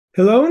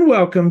Hello and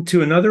welcome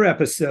to another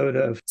episode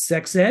of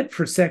Sex Ed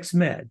for Sex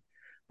Med,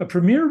 a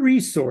premier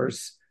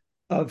resource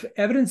of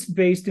evidence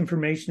based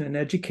information and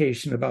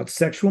education about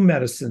sexual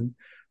medicine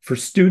for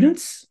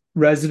students,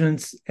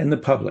 residents, and the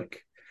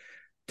public.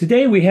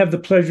 Today, we have the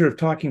pleasure of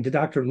talking to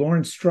Dr.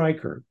 Lauren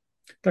Streicher.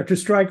 Dr.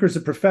 Streicher is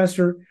a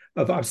professor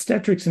of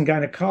obstetrics and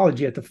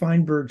gynecology at the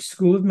Feinberg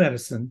School of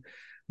Medicine,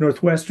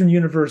 Northwestern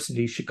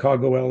University,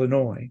 Chicago,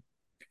 Illinois.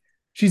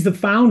 She's the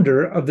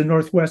founder of the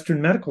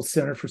Northwestern Medical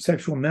Center for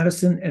Sexual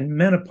Medicine and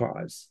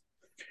Menopause.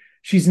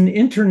 She's an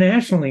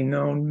internationally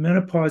known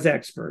menopause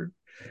expert,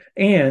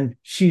 and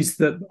she's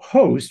the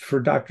host for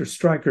Dr.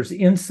 Streicher's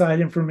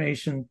Inside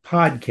Information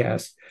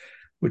podcast,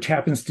 which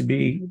happens to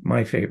be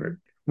my favorite.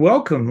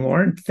 Welcome,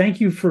 Lauren.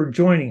 Thank you for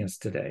joining us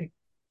today.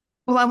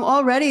 Well, I'm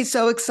already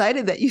so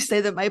excited that you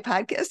say that my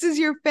podcast is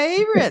your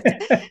favorite.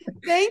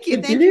 Thank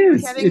you. Thank you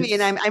for having me.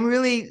 And I'm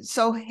really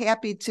so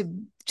happy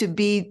to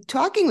be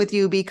talking with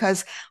you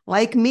because,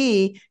 like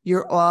me,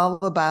 you're all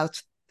about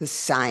the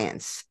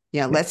science.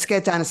 Let's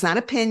get down. It's not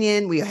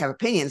opinion. We have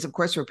opinions. Of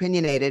course, we're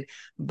opinionated,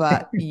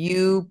 but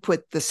you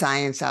put the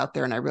science out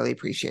there, and I really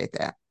appreciate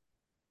that.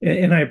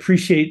 And I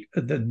appreciate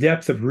the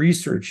depth of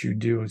research you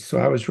do. So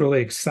I was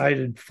really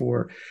excited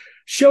for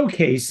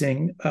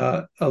showcasing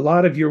a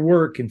lot of your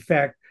work. In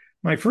fact,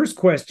 my first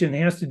question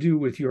has to do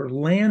with your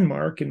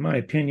landmark, in my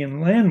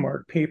opinion,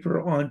 landmark paper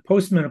on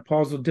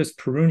postmenopausal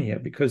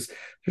dyspareunia, because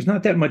there's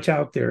not that much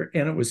out there,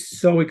 and it was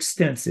so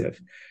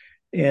extensive.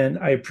 And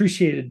I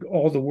appreciated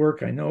all the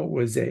work. I know it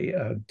was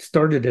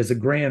started as a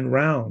grand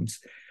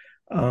rounds,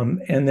 and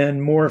then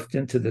morphed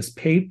into this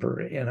paper.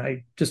 And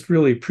I just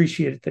really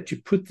appreciated that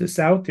you put this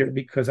out there,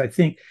 because I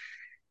think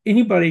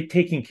anybody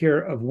taking care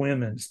of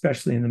women,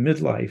 especially in the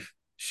midlife,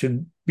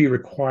 should be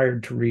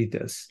required to read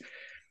this.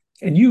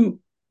 And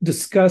you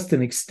discussed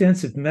an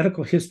extensive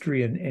medical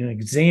history and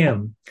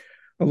exam,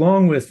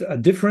 along with a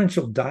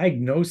differential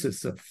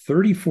diagnosis of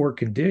 34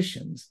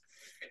 conditions.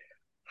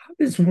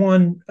 How does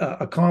one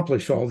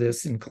accomplish all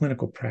this in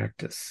clinical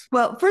practice?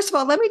 Well, first of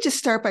all, let me just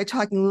start by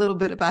talking a little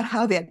bit about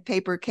how that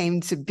paper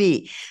came to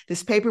be.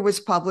 This paper was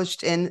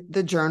published in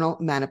the journal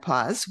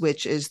Menopause,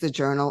 which is the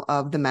journal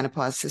of the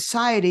Menopause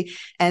Society.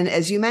 And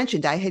as you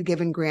mentioned, I had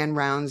given grand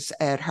rounds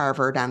at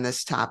Harvard on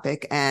this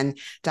topic. And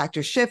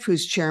Dr. Schiff,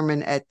 who's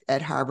chairman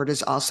at Harvard,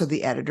 is also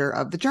the editor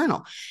of the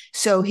journal.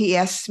 So he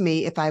asked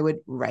me if I would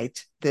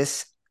write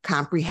this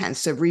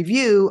comprehensive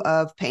review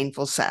of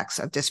painful sex,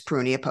 of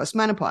dyspareunia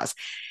postmenopause.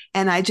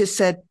 And I just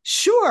said,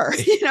 sure,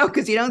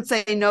 because you don't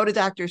say no to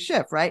Dr.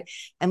 Schiff, right?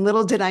 And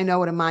little did I know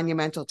what a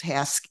monumental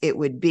task it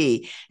would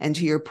be. And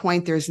to your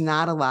point, there's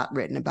not a lot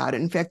written about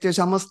it. In fact, there's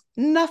almost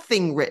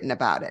nothing written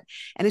about it.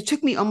 And it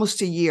took me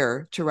almost a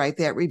year to write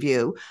that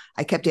review.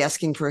 I kept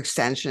asking for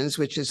extensions,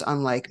 which is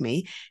unlike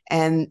me.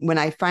 And when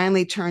I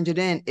finally turned it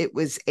in, it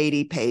was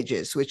 80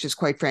 pages, which is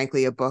quite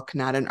frankly a book,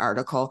 not an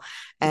article.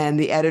 And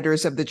the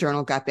editors of the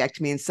journal got back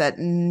to me and said,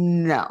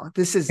 no,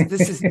 this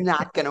is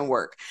not going to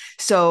work.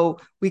 So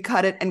we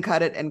cut it and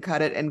cut it and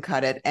cut it and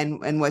cut it.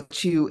 And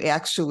what you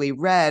actually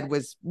read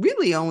was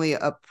really only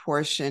a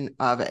portion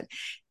of it.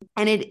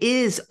 And it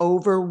is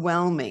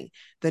overwhelming,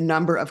 the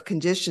number of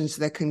conditions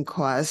that can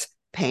cause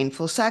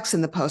painful sex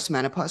in the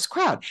postmenopause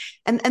crowd.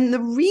 And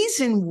the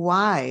reason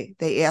why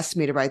they asked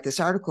me to write this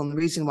article, and the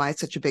reason why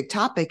it's such a big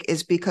topic,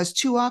 is because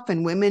too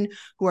often women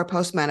who are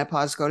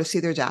postmenopause go to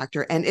see their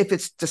doctor, and if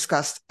it's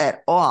discussed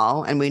at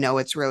all, and we know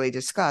it's really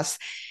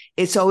discussed,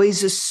 it's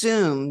always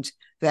assumed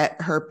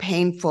that her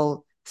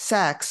painful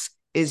sex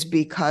is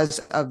because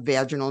of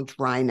vaginal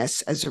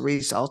dryness as a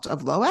result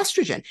of low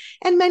estrogen.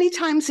 And many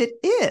times it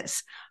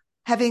is.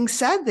 Having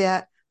said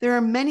that, there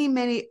are many,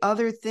 many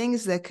other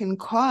things that can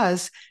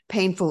cause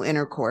painful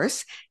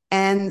intercourse,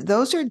 and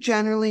those are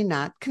generally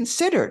not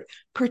considered,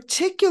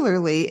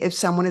 particularly if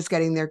someone is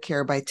getting their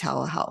care by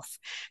telehealth,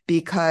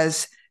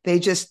 because they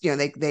just,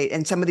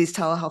 and some of these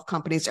telehealth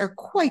companies are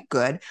quite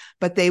good,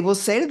 but they will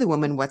say to the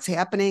woman, what's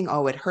happening?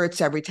 Oh, it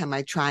hurts every time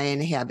I try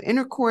and have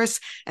intercourse.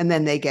 And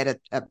then they get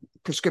a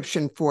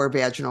prescription for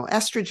vaginal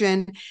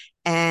estrogen,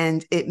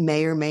 and it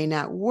may or may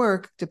not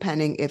work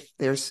depending if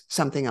there's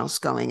something else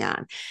going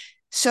on.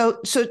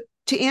 So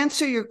to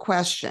answer your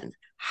question,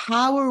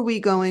 how are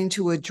we going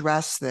to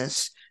address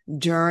this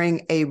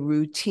during a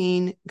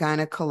routine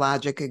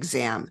gynecologic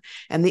exam?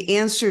 And the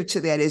answer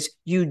to that is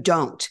you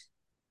don't.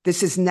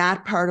 This is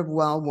not part of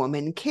well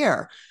woman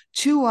care.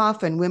 Too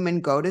often women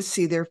go to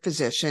see their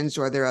physicians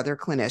or their other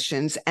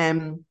clinicians,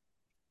 and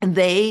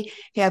they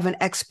have an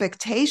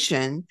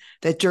expectation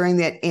that during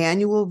that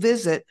annual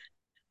visit,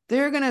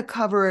 they're going to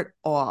cover it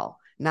all,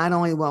 not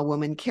only well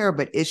woman care,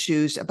 but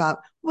issues about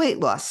weight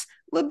loss,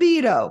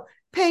 libido,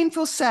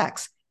 painful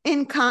sex,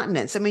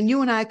 incontinence. I mean,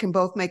 you and I can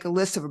both make a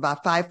list of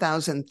about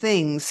 5,000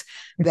 things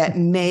that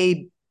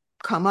may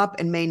come up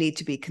and may need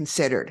to be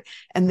considered.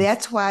 And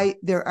that's why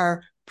there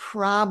are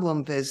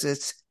problem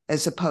visits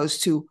as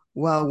opposed to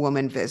well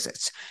woman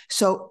visits.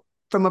 So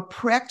from a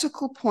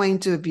practical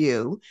point of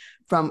view,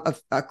 from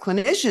a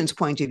clinician's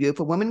point of view, if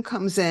a woman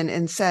comes in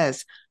and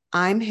says,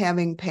 I'm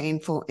having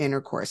painful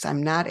intercourse.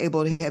 I'm not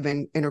able to have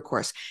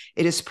intercourse.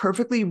 It is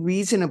perfectly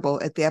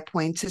reasonable at that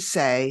point to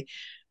say,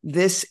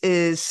 this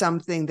is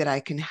something that I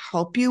can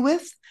help you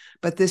with,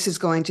 but this is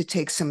going to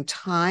take some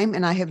time,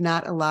 and I have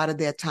not allotted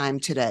that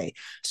time today.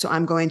 So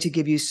I'm going to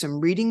give you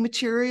some reading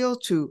material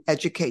to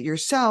educate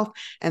yourself.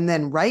 And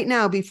then right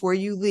now, before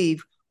you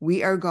leave,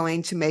 we are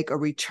going to make a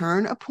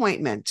return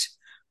appointment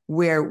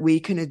where we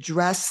can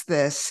address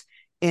this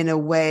in a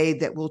way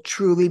that will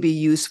truly be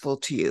useful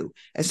to you,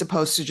 as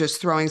opposed to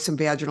just throwing some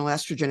vaginal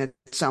estrogen at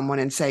someone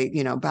and say,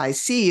 bye,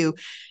 see you.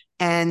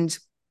 And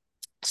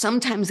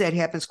sometimes that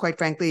happens, quite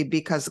frankly,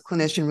 because the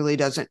clinician really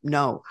doesn't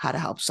know how to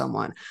help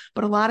someone.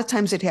 But a lot of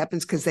times it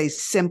happens because they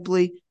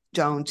simply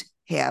don't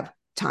have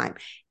time.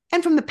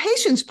 And from the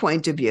patient's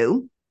point of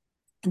view,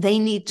 they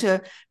need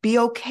to be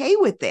okay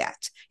with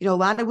that. A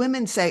lot of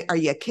women say, are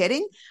you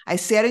kidding? I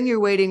sat in your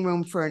waiting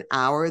room for an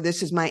hour.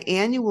 This is my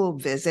annual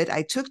visit.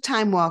 I took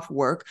time off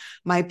work.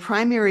 My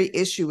primary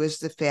issue is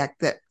the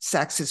fact that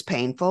sex is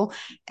painful.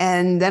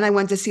 And then I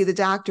went to see the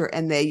doctor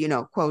and they,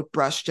 quote,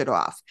 brushed it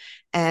off.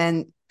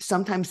 And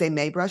sometimes they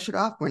may brush it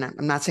off. I'm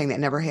not saying that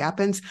never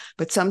happens,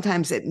 but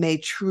sometimes it may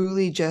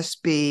truly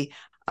just be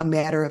a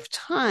matter of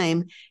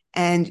time.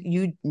 And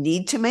you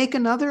need to make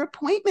another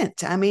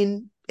appointment. I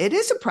mean, it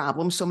is a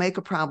problem, so make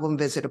a problem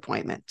visit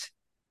appointment.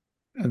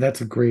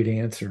 That's a great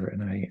answer.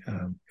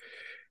 And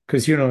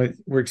because,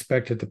 we're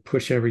expected to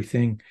push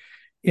everything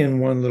in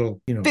one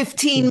little,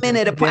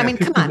 15-minute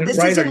appointment. I mean, come on, this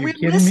right? isn't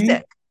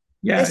realistic.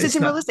 Yeah, this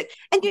isn't realistic.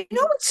 And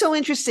what's so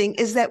interesting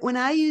is that when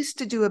I used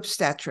to do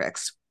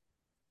obstetrics,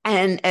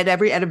 and at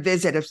a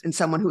visit of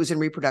someone who was in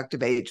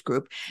reproductive age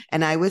group,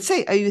 and I would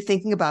say, are you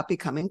thinking about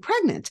becoming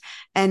pregnant?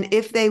 And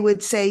if they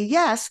would say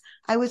yes,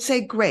 I would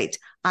say, great.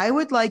 I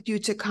would like you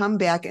to come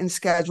back and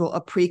schedule a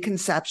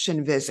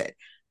preconception visit.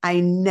 I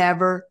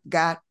never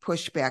got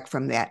pushback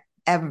from that,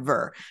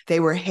 ever. They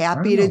were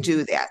happy to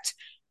do that.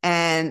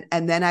 And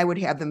then I would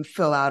have them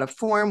fill out a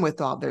form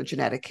with all their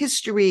genetic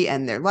history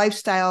and their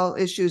lifestyle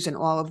issues and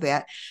all of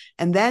that.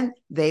 And then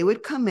they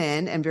would come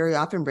in and very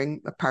often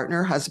bring a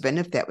partner or husband,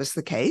 if that was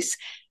the case.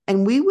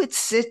 And we would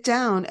sit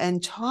down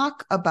and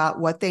talk about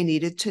what they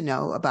needed to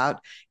know about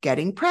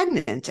getting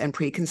pregnant and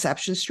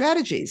preconception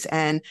strategies.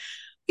 And,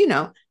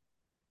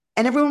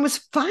 and everyone was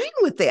fine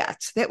with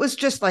that. That was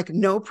just like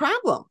no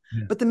problem.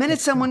 Yeah. But the minute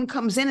someone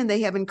comes in and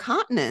they have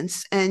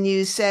incontinence and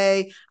you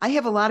say, I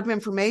have a lot of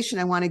information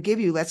I want to give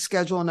you, let's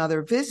schedule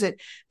another visit,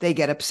 they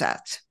get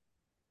upset.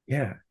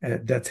 Yeah,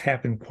 that's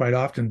happened quite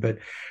often. But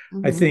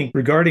I think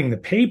regarding the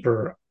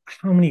paper,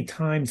 how many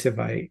times have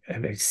I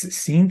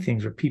seen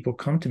things where people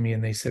come to me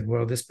and they said,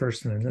 well, this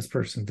person and this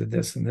person did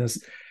this and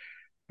this,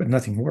 but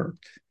nothing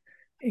worked.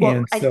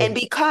 Well, and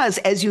because,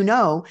 as you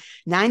know,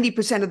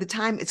 90% of the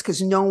time, it's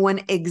because no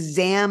one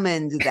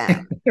examined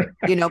them,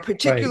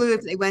 particularly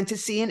if they went to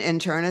see an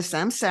internist.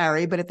 I'm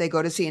sorry, but if they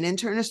go to see an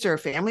internist or a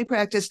family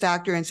practice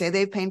doctor and say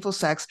they have painful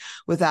sex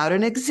without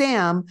an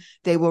exam,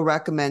 they will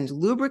recommend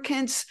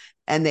lubricants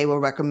and they will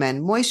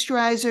recommend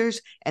moisturizers,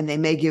 and they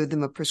may give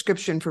them a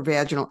prescription for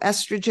vaginal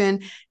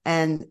estrogen.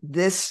 And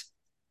this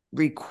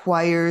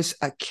requires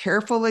a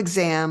careful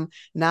exam,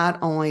 not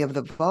only of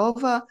the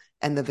vulva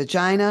and the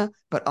vagina,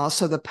 but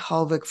also the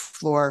pelvic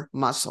floor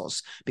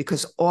muscles,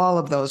 because all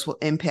of those will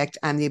impact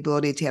on the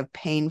ability to have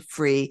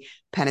pain-free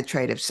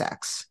penetrative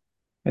sex.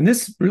 And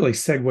this really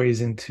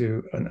segues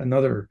into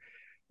another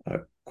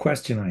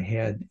question I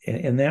had,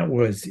 and that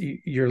was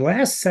your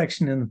last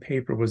section in the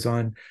paper was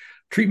on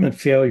treatment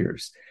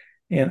failures.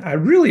 And I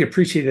really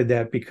appreciated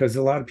that because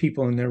a lot of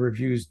people in their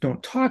reviews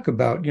don't talk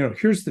about,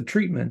 here's the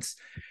treatments,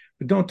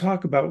 but don't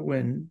talk about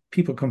when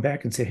people come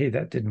back and say, hey,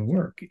 that didn't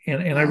work.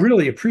 And I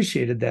really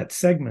appreciated that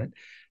segment.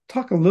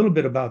 Talk a little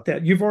bit about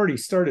that. You've already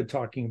started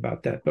talking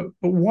about that, but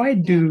why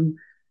do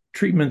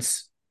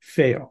treatments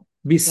fail?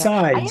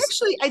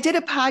 Besides, I did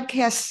a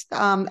podcast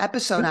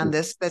episode on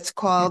this that's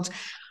called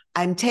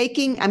I'm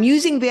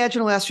using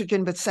vaginal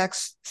estrogen, but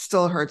sex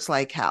still hurts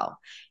like hell.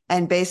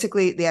 And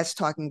basically that's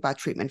talking about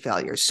treatment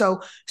failures.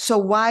 So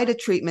why do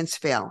treatments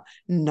fail?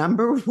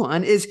 Number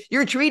one is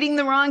you're treating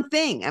the wrong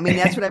thing. I mean,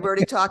 that's what I've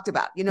already talked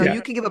about.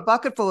 You can give a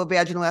bucket full of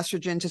vaginal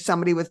estrogen to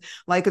somebody with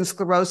lichen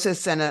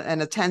sclerosis and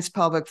a tense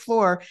pelvic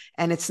floor,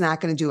 and it's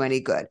not going to do any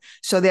good.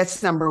 So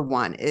that's number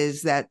one,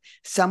 is that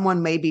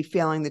someone may be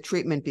failing the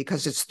treatment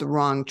because it's the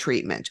wrong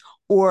treatment,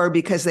 or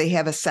because they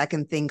have a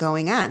second thing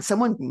going on.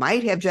 Someone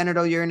might have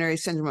genital urinary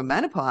syndrome of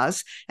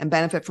menopause and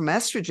benefit from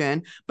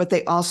estrogen, but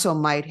they also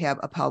might have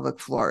a pelvic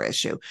floor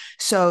issue.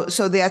 So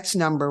that's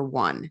number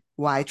one,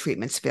 why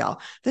treatments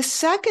fail. The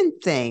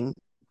second thing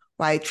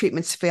why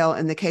treatments fail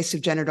in the case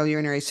of genital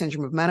urinary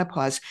syndrome of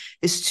menopause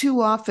is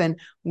too often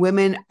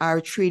women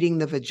are treating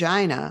the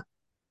vagina,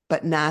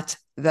 but not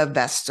the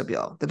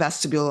vestibule. The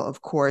vestibule,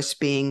 of course,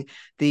 being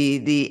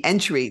the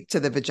entry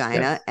to the vagina.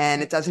 Yes.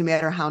 And it doesn't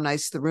matter how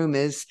nice the room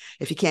is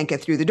if you can't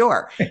get through the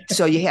door.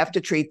 So you have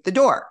to treat the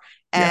door.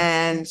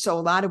 And so a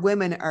lot of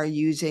women are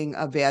using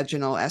a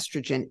vaginal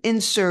estrogen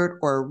insert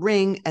or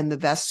ring, and the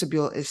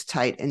vestibule is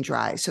tight and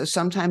dry. So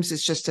sometimes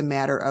it's just a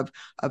matter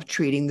of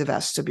treating the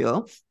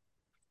vestibule.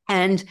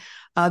 And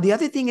the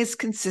other thing is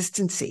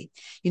consistency.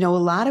 A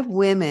lot of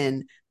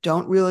women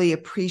don't really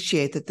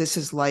appreciate that this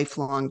is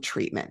lifelong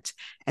treatment.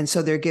 And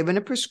so they're given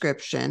a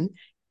prescription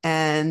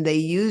and they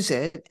use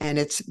it and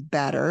it's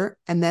better.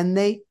 And then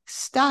they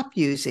stop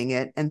using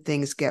it and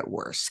things get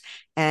worse.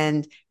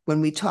 And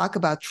when we talk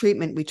about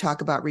treatment, we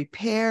talk about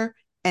repair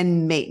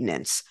and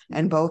maintenance,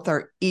 and both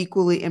are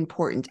equally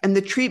important. And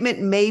the treatment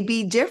may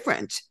be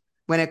different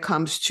when it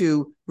comes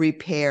to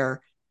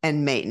repair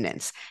and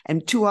maintenance.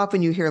 And too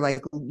often you hear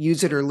like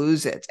use it or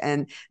lose it.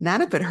 And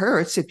not if it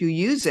hurts. If you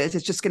use it,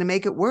 it's just going to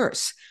make it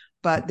worse.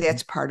 But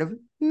that's part of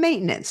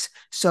maintenance.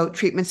 So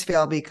treatments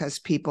fail because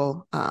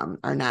people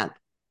are not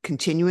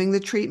continuing the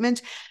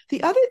treatment.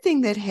 The other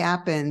thing that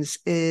happens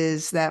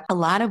is that a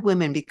lot of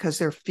women, because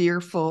they're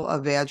fearful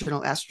of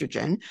vaginal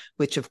estrogen,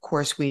 which of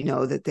course we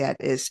know that that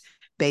is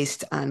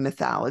based on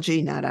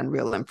mythology, not on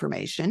real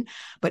information.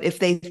 But if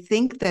they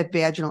think that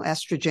vaginal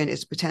estrogen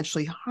is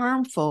potentially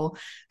harmful,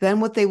 then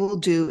what they will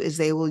do is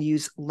they will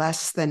use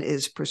less than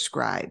is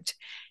prescribed.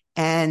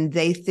 And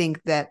they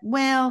think that,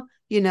 well,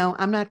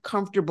 I'm not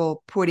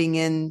comfortable putting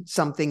in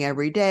something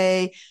every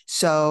day,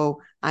 so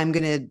I'm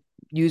going to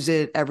use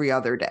it every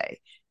other day.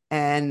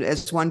 And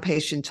as one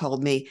patient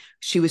told me,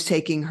 she was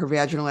taking her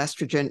vaginal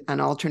estrogen on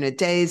alternate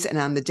days. And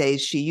on the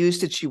days she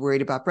used it, she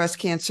worried about breast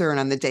cancer. And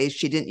on the days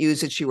she didn't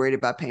use it, she worried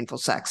about painful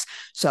sex.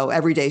 So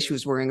every day she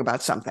was worrying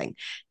about something.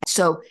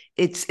 So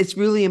it's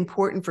really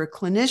important for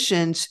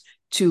clinicians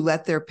to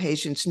let their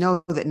patients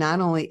know that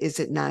not only is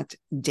it not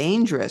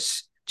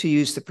dangerous to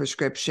use the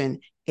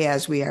prescription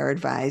as we are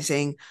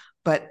advising,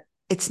 but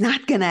it's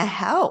not going to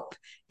help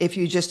if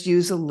you just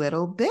use a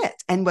little bit.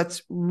 And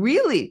what's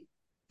really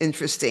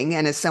interesting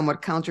and is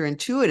somewhat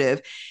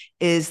counterintuitive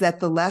is that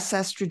the less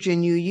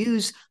estrogen you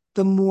use,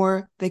 the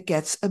more that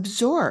gets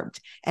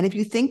absorbed. And if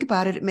you think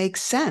about it, it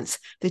makes sense.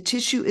 The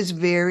tissue is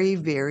very,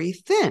 very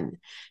thin.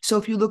 So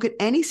if you look at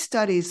any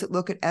studies that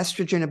look at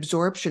estrogen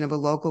absorption of a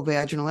local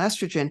vaginal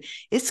estrogen,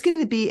 it's going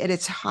to be at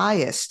its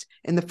highest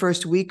in the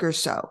first week or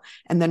so.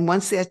 And then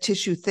once that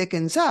tissue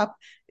thickens up,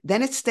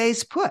 then it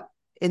stays put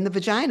in the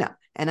vagina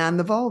and on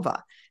the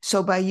vulva.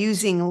 So by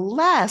using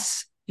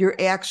less, you're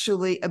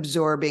actually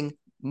absorbing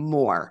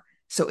more.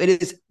 So it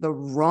is the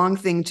wrong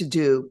thing to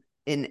do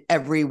in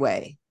every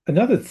way.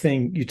 Another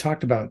thing you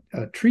talked about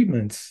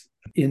treatments.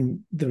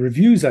 In the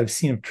reviews I've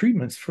seen of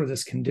treatments for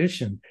this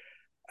condition,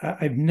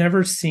 I've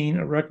never seen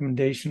a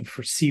recommendation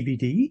for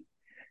CBD.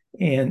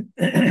 And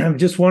I'm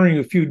just wondering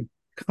if you'd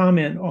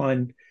comment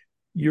on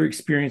your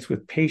experience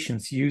with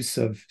patients' use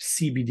of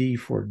CBD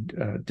for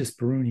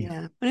dyspareunia.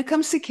 Yeah. When it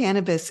comes to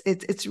cannabis,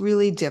 it's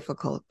really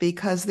difficult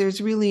because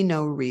there's really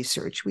no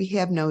research. We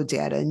have no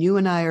data. And you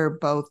and I are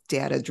both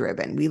data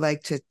driven. We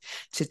like to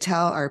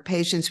tell our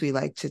patients, we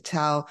like to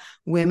tell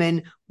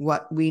women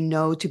what we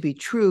know to be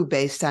true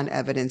based on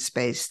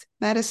evidence-based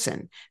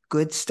medicine,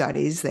 good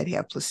studies that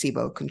have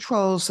placebo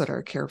controls that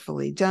are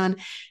carefully done.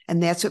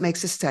 And that's what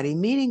makes a study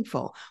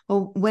meaningful.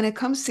 Well, when it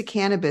comes to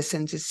cannabis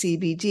and to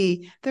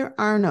CBD, there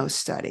are no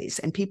studies.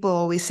 And people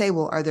always say,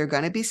 well, are there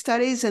going to be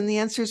studies? And the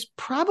answer is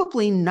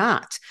probably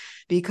not.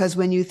 Because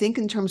when you think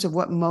in terms of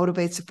what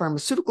motivates a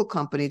pharmaceutical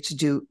company to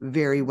do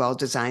very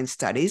well-designed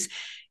studies,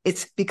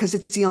 it's because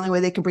it's the only way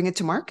they can bring it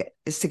to market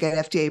is to get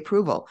FDA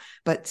approval.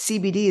 But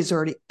CBD is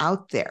already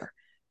out there.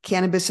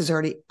 Cannabis is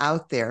already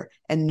out there,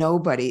 and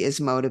nobody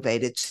is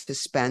motivated to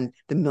spend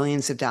the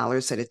millions of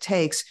dollars that it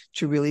takes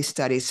to really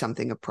study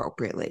something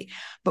appropriately.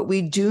 But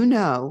we do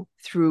know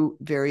through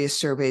various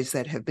surveys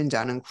that have been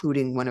done,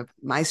 including one of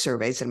my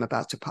surveys that I'm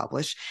about to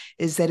publish,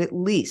 is that at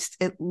least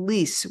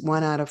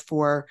 1 out of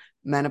 4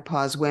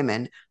 menopause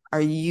women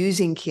are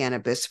using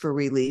cannabis for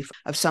relief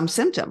of some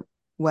symptom,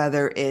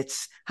 whether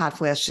it's hot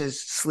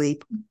flashes,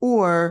 sleep,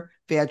 or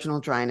vaginal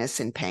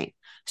dryness and pain.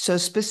 So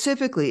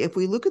specifically, if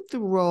we look at the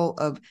role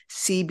of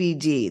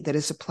CBD that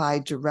is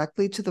applied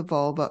directly to the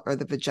vulva or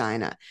the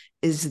vagina,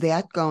 is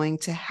that going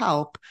to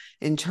help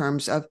in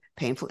terms of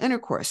painful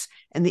intercourse?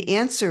 And the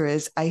answer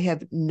is, I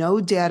have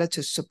no data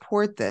to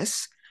support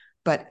this,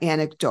 but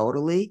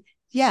anecdotally,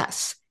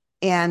 yes.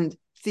 And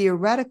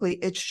theoretically,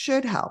 it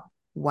should help.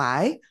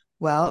 Why?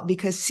 Well,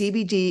 because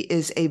CBD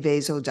is a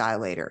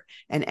vasodilator,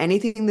 and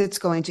anything that's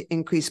going to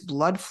increase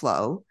blood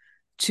flow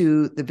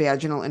to the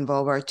vaginal and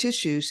vulvar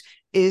tissues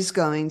is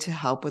going to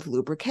help with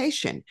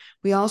lubrication.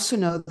 We also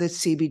know that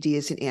CBD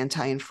is an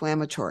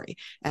anti-inflammatory,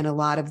 and a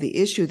lot of the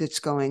issue that's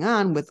going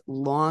on with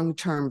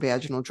long-term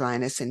vaginal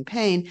dryness and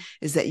pain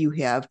is that you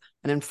have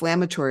an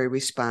inflammatory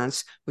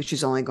response, which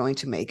is only going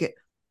to make it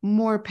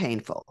more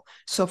painful.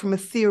 So from a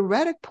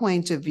theoretic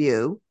point of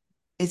view,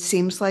 it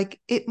seems like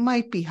it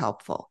might be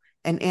helpful.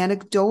 And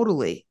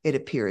anecdotally, it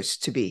appears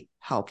to be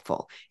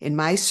helpful. In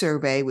my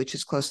survey, which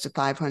is close to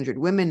 500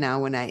 women now,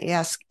 when I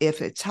ask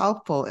if it's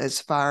helpful as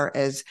far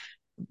as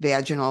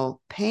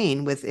vaginal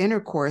pain with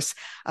intercourse,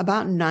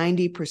 about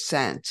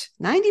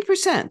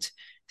 90%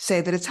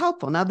 say that it's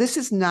helpful. Now, this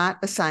is not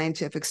a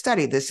scientific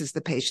study. This is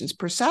the patient's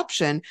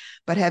perception.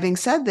 But having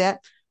said that,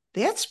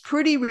 that's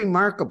pretty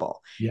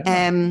remarkable.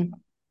 Yeah.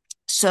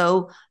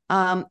 So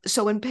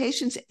So when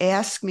patients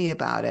ask me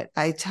about it,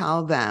 I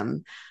tell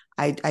them,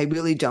 I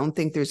really don't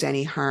think there's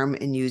any harm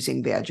in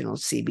using vaginal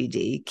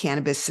CBD.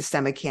 Cannabis,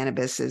 systemic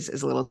cannabis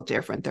is a little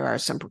different. There are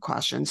some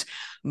precautions,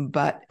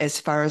 but as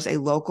far as a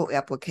local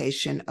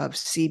application of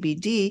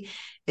CBD,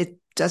 it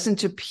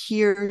doesn't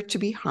appear to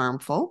be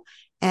harmful.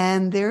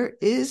 And there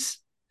is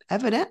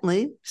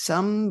evidently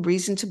some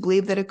reason to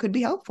believe that it could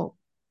be helpful.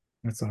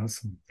 That's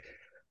awesome.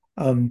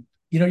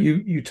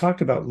 You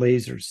talked about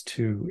lasers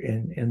too,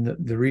 and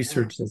the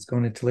research that's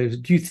going into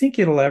lasers. Do you think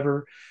it'll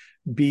ever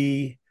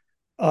be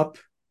up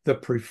the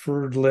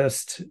preferred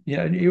list?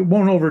 Yeah, it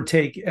won't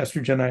overtake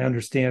estrogen, I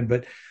understand,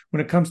 but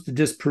when it comes to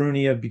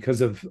dyspareunia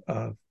because of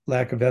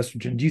lack of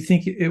estrogen, do you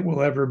think it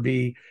will ever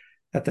be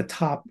at the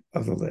top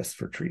of the list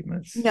for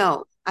treatments?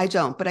 No, I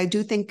don't, but I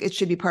do think it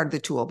should be part of the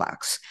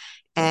toolbox.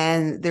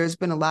 And there's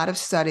been a lot of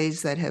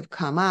studies that have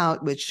come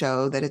out which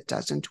show that it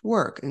doesn't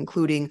work,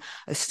 including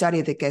a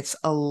study that gets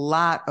a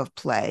lot of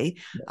play,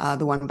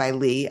 the one by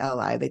Lee,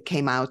 Li, that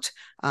came out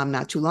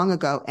not too long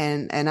ago.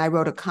 And I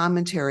wrote a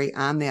commentary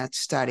on that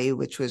study,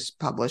 which was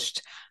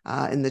published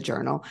in the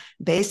journal,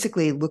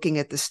 basically looking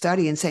at the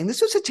study and saying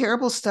this was a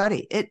terrible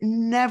study. It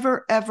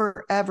never,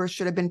 ever, ever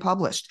should have been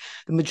published.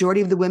 The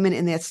majority of the women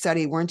in that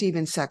study weren't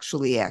even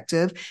sexually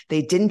active.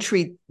 They didn't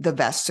treat the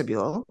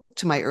vestibule,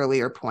 to my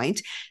earlier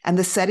point, and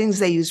the settings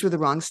they used were the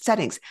wrong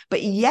settings.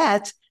 But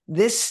yet,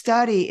 this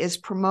study is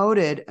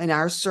promoted in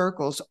our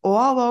circles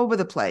all over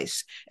the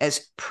place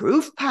as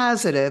proof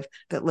positive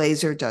that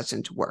laser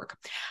doesn't work.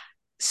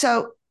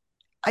 So,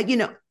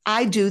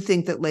 I do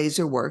think that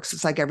laser works.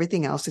 It's like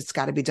everything else. It's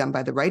got to be done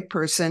by the right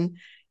person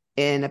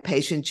in a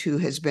patient who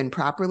has been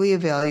properly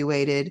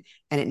evaluated,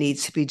 and it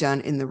needs to be done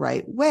in the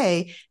right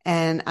way.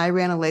 And I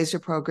ran a laser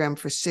program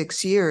for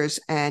 6 years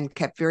and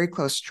kept very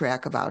close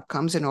track of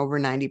outcomes. And over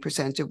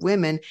 90% of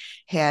women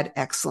had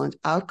excellent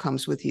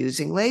outcomes with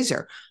using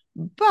laser.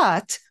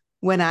 But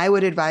when I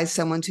would advise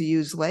someone to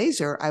use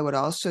laser, I would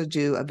also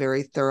do a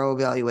very thorough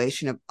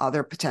evaluation of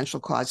other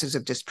potential causes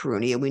of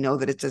dyspareunia. We know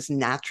that it does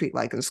not treat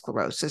lichen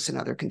sclerosis and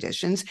other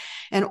conditions,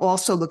 and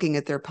also looking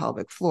at their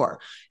pelvic floor.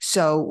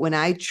 So when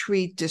I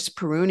treat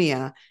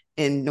dyspareunia,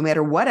 and no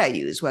matter what I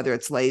use, whether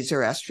it's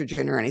laser,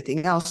 estrogen, or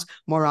anything else,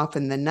 more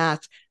often than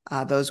not,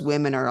 those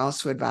women are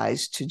also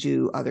advised to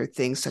do other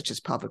things such as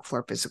pelvic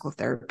floor physical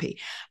therapy.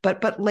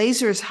 But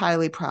laser is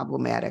highly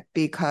problematic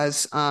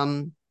because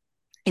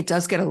it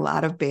does get a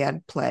lot of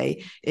bad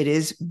play. It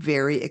is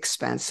very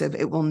expensive.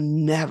 It will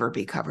never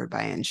be covered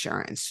by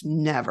insurance,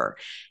 never.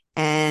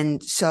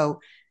 And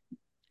so,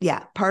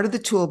 yeah, part of the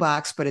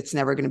toolbox, but it's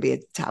never going to be at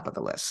the top of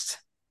the list.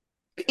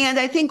 And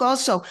I think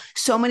also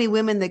so many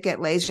women that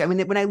get laser, I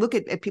mean, when I look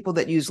at people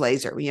that use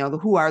laser,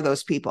 who are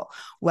those people?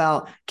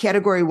 Well,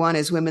 category one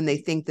is women, they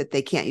think that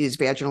they can't use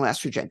vaginal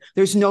estrogen.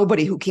 There's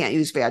nobody who can't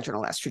use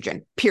vaginal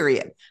estrogen,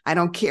 period. I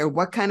don't care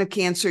what kind of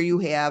cancer you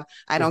have.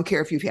 I don't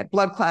care if you've had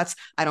blood clots.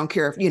 I don't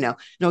care if,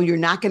 no, you're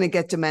not going to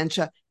get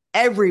dementia.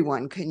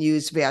 Everyone can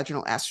use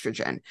vaginal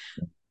estrogen.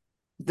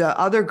 The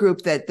other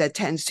group that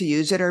tends to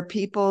use it are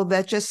people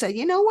that just say,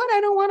 you know what,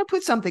 I don't want to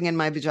put something in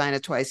my vagina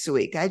twice a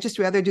week. I just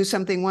rather do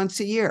something once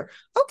a year.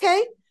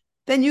 Okay,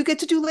 then you get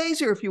to do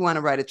laser if you want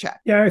to write a check.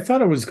 Yeah, I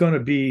thought it was going to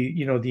be,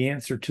 the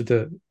answer to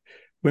the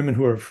women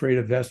who are afraid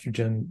of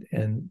estrogen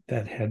and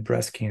that had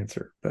breast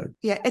cancer. But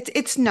yeah,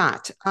 it's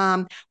not.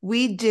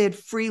 We did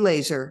free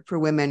laser for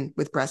women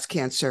with breast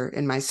cancer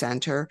in my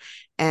center,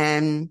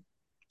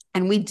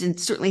 and we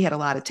certainly had a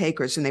lot of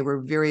takers, and they were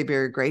very,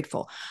 very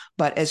grateful.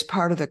 But as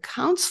part of the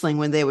counseling,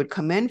 when they would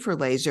come in for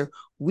laser,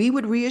 we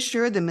would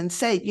reassure them and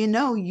say,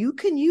 you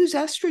can use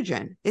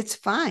estrogen. It's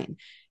fine.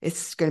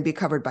 It's going to be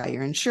covered by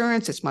your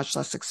insurance. It's much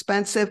less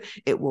expensive.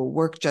 It will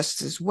work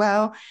just as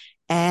well.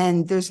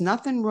 And there's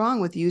nothing wrong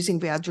with using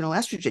vaginal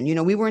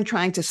estrogen. We weren't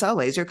trying to sell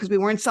laser because we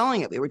weren't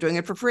selling it. We were doing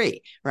it for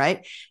free,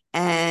 right?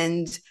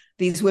 And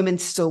these women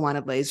still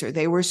wanted laser.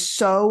 They were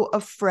so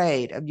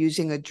afraid of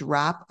using a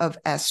drop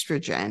of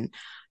estrogen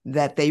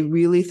that they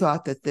really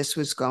thought that this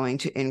was going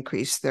to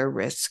increase their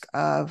risk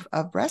of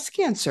breast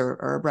cancer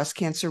or breast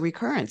cancer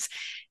recurrence.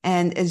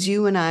 And as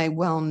you and I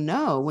well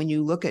know, when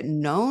you look at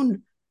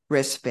known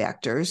risk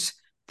factors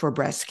for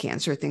breast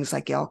cancer, things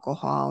like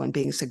alcohol and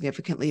being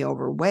significantly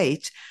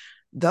overweight,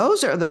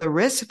 those are the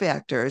risk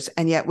factors.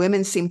 And yet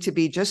women seem to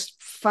be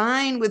just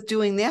fine with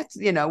doing that,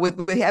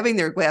 with having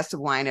their glass of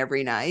wine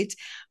every night,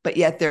 but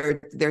yet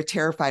they're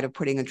terrified of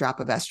putting a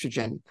drop of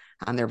estrogen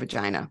on their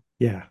vagina.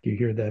 Yeah, you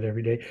hear that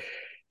every day.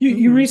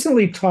 You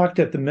recently talked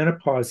at the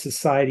Menopause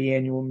Society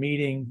annual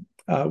meeting,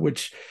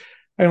 which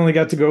I only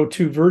got to go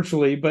to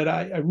virtually, but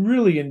I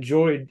really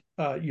enjoyed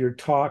your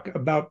talk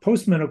about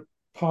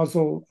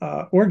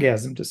postmenopausal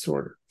orgasm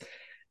disorder.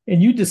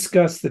 And you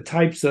discussed the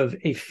types of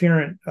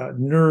afferent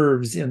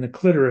nerves in the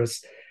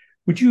clitoris.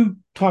 Would you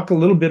talk a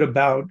little bit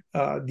about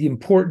the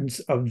importance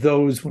of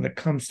those when it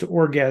comes to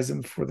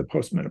orgasm for the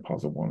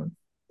postmenopausal woman?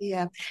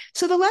 Yeah.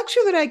 So the lecture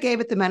that I gave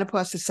at the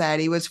Menopause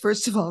Society was,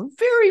 first of all,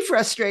 very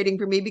frustrating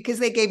for me because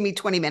they gave me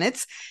 20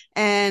 minutes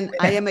and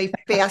I am a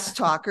fast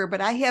talker,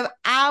 but I have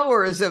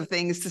hours of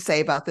things to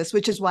say about this,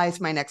 which is why it's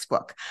my next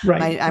book.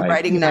 Right, I'm right.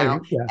 writing Yeah,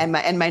 now, yeah.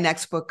 and my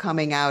next book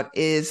coming out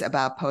is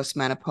about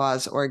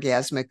postmenopause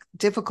orgasmic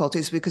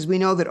difficulties, because we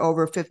know that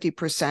over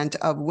 50%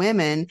 of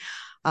women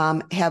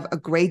have a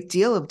great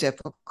deal of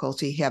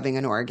difficulty having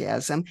an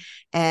orgasm.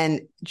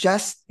 And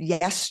just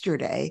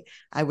yesterday,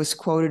 I was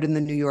quoted in the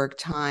New York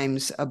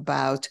Times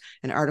about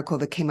an article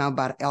that came out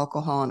about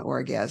alcohol and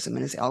orgasm.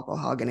 And is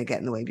alcohol going to get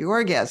in the way of your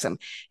orgasm?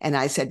 And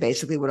I said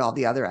basically what all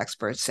the other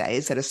experts say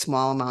is that a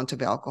small amount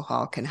of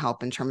alcohol can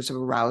help in terms of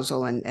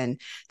arousal and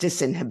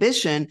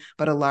disinhibition,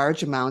 but a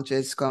large amount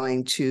is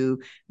going to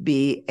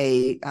be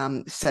a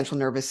central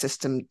nervous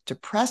system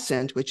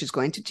depressant, which is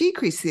going to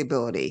decrease the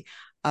ability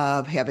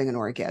of having an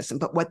orgasm.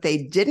 But what they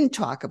didn't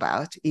talk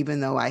about, even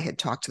though I had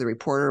talked to the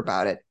reporter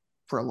about it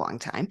for a long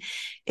time,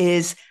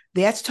 is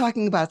that's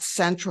talking about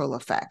central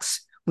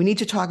effects. We need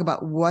to talk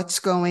about what's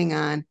going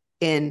on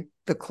in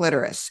the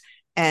clitoris.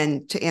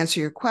 And to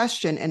answer your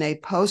question, in a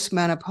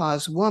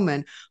postmenopause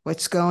woman,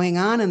 what's going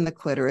on in the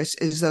clitoris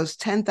is those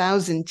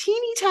 10,000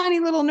 teeny tiny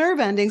little nerve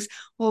endings.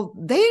 Well,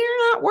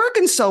 they're not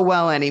working so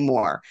well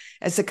anymore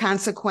as a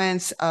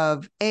consequence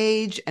of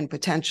age and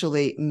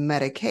potentially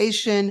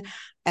medication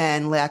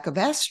and lack of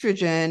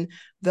estrogen.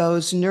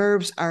 Those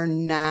nerves are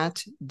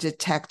not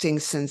detecting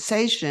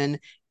sensation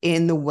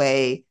in the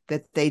way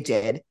that they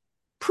did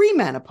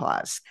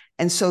premenopause.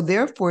 And so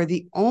therefore,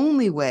 the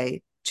only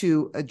way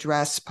to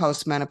address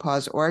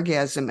postmenopause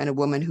orgasm in a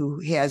woman who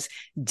has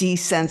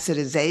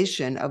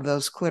desensitization of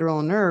those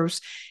clitoral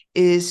nerves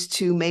is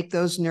to make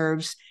those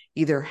nerves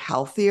either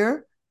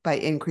healthier by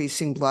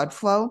increasing blood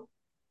flow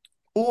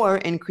or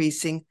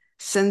increasing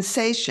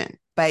sensation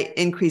by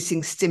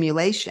increasing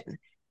stimulation.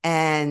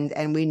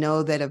 And we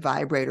know that a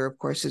vibrator, of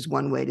course, is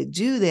one way to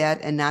do that,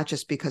 and not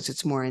just because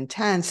it's more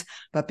intense,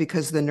 but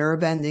because the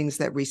nerve endings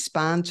that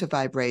respond to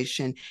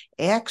vibration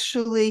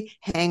actually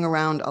hang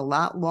around a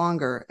lot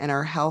longer and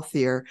are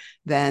healthier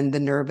than the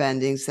nerve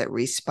endings that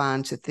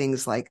respond to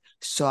things like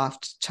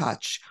soft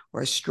touch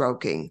or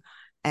stroking.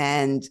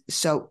 And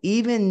so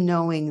even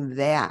knowing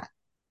that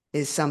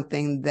is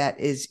something that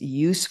is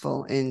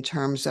useful in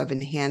terms of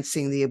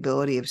enhancing the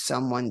ability of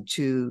someone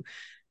to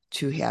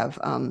have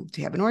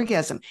an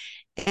orgasm.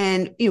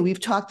 And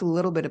we've talked a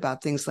little bit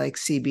about things like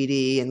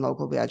CBD and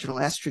local vaginal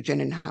estrogen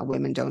and how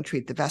women don't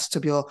treat the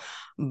vestibule.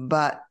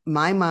 But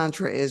my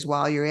mantra is,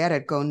 while you're at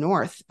it, go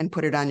north and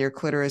put it on your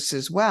clitoris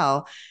as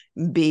well,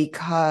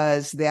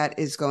 because that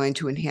is going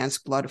to enhance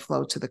blood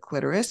flow to the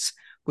clitoris,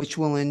 which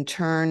will in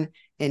turn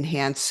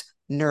enhance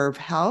nerve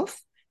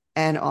health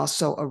and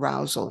also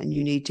arousal. And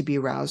you need to be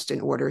aroused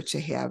in order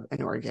to have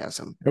an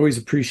orgasm. I always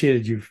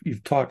appreciated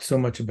you've talked so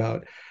much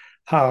about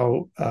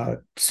how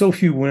so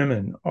few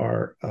women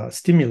are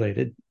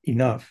stimulated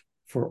enough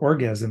for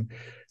orgasm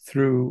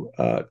through,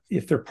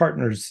 if their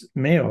partner's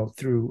male,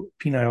 through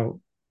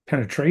penile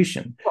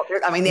penetration. Well,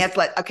 I mean, that's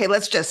like, okay,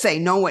 let's just say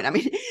no one. I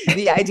mean,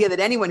 the idea that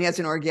anyone has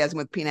an orgasm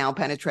with penile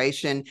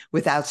penetration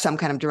without some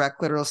kind of direct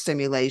clitoral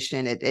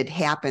stimulation, it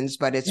happens,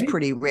 but it's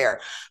pretty rare.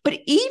 But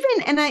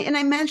even, and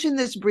I mentioned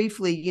this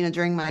briefly,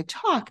 during my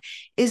talk,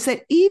 is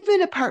that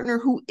even a partner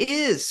who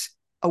is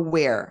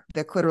aware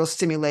that clitoral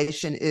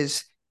stimulation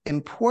is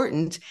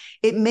important,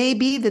 it may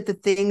be that the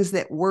things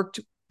that worked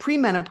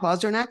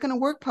premenopause are not going to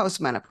work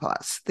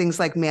postmenopause. Things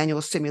like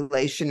manual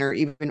stimulation or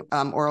even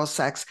oral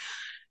sex,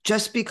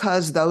 just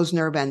because those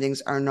nerve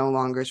endings are no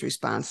longer as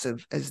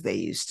responsive as they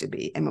used to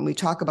be. And when we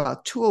talk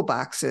about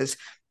toolboxes,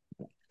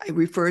 I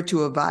refer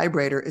to a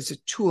vibrator as a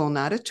tool,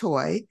 not a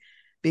toy,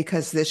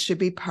 because this should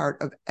be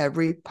part of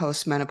every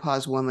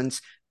postmenopause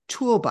woman's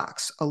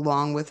toolbox,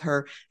 along with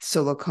her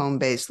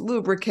silicone-based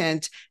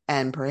lubricant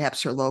and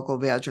perhaps her local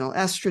vaginal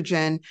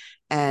estrogen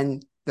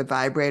and the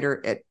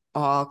vibrator. It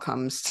all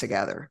comes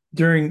together.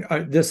 During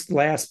this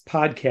last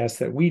podcast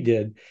that we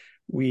did,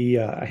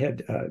 I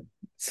had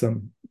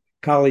some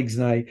colleagues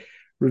and I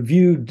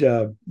reviewed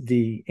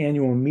the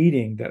annual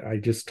meeting that I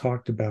just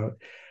talked about.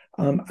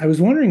 I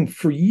was wondering,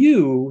 for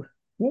you,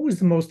 what was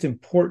the most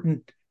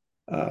important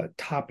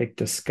topic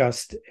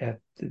discussed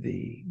at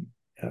the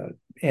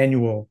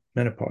annual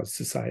Menopause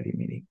Society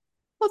meeting?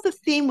 Well, the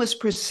theme was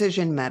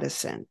precision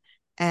medicine.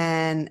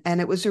 And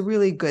it was a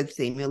really good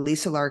theme.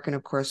 Lisa Larkin,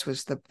 of course,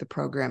 was the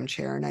program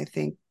chair, and I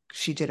think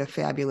she did a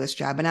fabulous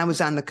job. And I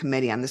was on the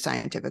committee, on the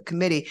scientific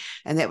committee,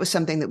 and that was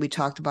something that we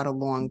talked about a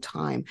long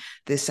time.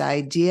 This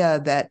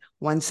idea that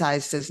one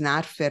size does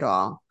not fit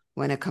all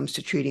when it comes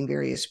to treating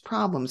various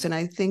problems. And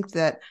I think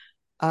that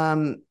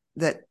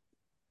that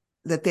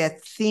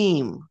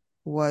theme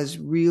was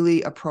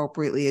really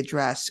appropriately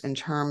addressed in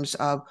terms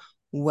of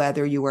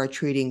whether you are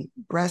treating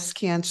breast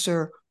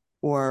cancer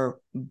or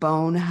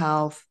bone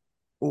health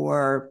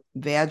or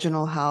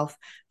vaginal health,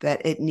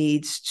 that it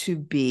needs to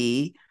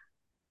be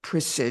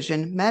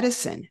precision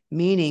medicine,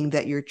 meaning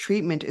that your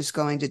treatment is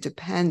going to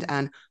depend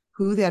on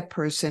who that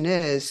person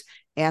is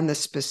and the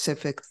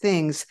specific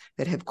things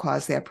that have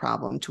caused that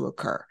problem to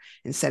occur,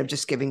 instead of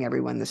just giving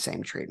everyone the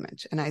same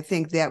treatment. And I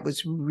think that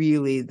was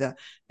really the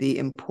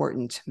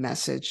important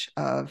message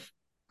of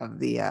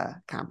the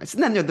conference.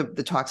 And then there are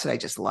the talks that I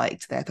just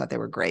liked, that I thought they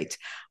were great,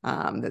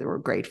 that they were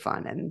great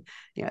fun. And,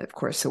 of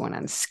course, the one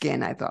on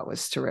skin I thought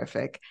was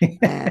terrific.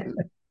 And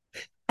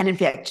in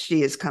fact,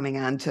 she is coming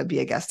on to be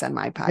a guest on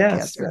my podcast.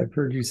 Yes, I've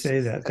heard you say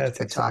that. That's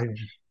exciting.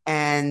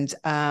 And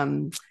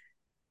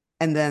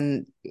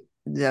then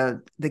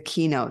the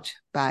keynote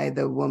by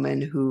the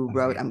woman who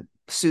wrote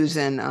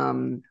Susan.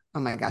 Oh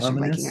my gosh, I'm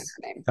blanking on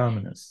her name.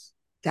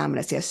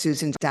 Dominus. Yes,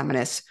 Susan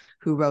Dominus,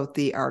 who wrote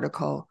the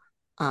article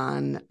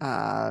on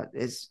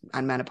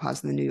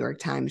menopause in the New York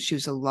Times. She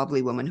was a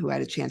lovely woman who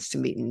had a chance to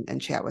meet and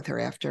chat with her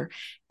after,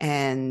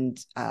 and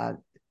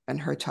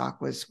her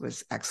talk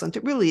was excellent.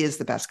 It really is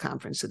the best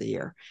conference of the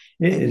year.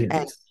 It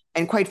is.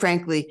 And quite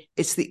frankly,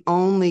 it's the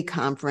only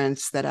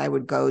conference that I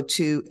would go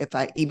to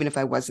even if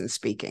I wasn't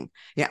speaking.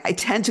 I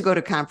tend to go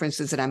to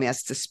conferences that I'm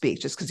asked to speak,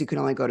 just because you can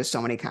only go to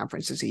so many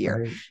conferences a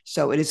year. Right.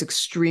 So it is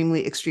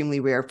extremely, extremely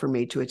rare for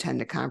me to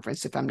attend a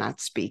conference if I'm not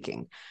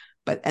speaking.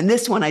 And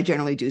this one, I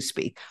generally do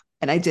speak,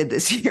 and I did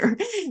this year.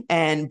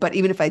 But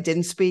even if I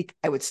didn't speak,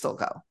 I would still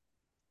go.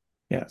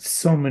 Yeah,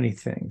 so many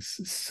things.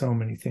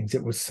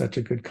 It was such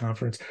a good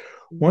conference.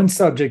 One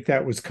subject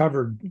that was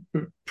covered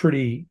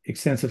pretty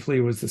extensively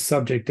was the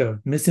subject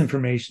of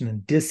misinformation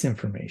and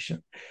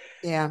disinformation.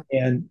 Yeah.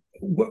 And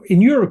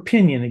in your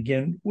opinion,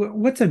 again,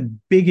 what's a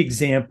big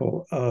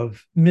example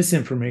of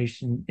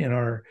misinformation in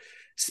our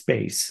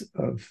space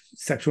of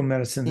sexual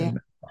medicine and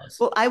menopause?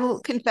 Well, I will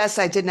confess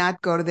I did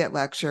not go to that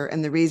lecture.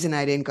 And the reason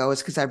I didn't go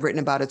is because I've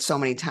written about it so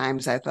many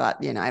times. I thought,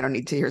 I don't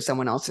need to hear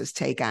someone else's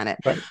take on it.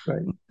 Right.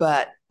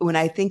 But when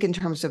I think in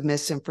terms of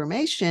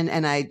misinformation,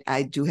 and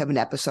I do have an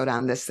episode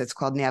on this that's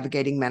called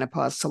Navigating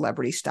Menopause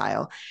Celebrity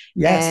Style.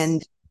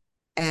 Yes.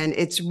 And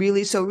it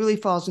really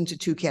falls into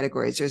two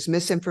categories. There's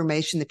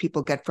misinformation that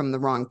people get from the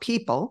wrong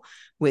people,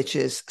 which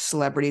is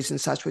celebrities and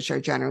such, which are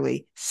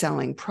generally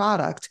selling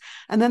product.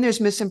 And then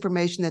there's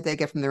misinformation that they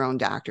get from their own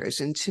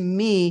doctors. And to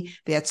me,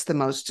 that's the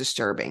most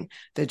disturbing.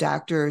 The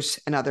doctors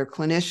and other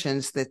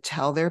clinicians that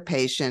tell their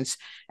patients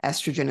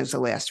estrogen is a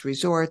last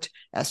resort,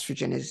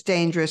 estrogen is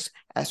dangerous,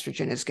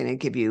 estrogen is going to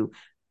give you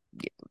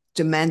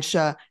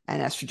dementia,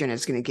 and estrogen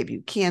is going to give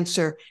you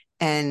cancer.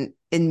 And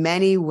in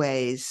many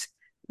ways,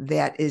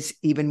 that is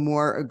even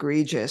more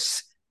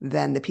egregious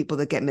than the people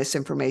that get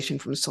misinformation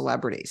from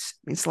celebrities.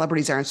 I mean,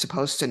 celebrities aren't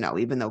supposed to know,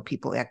 even though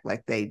people act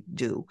like they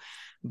do,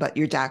 but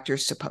your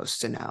doctor's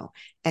supposed to know.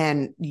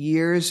 And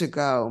years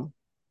ago,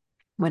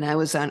 when I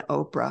was on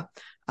Oprah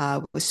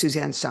with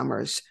Suzanne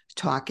Summers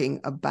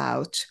talking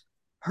about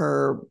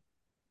her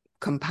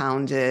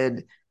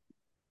compounded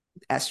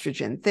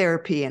estrogen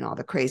therapy and all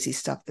the crazy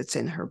stuff that's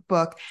in her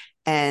book.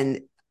 And,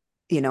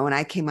 and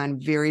I came on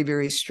very,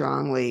 very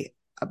strongly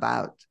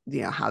about,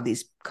 how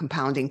these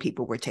compounding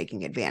people were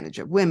taking advantage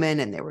of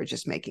women, and they were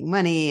just making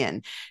money,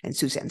 and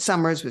Suzanne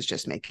Summers was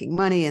just making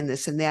money, and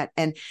this and that.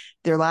 And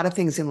there are a lot of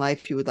things in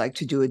life you would like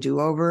to do a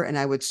do-over. And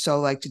I would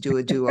so like to do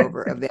a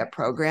do-over of that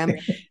program,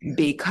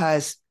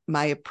 because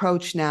my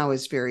approach now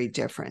is very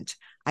different.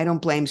 I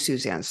don't blame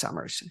Suzanne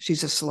Summers.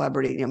 She's a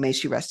celebrity. May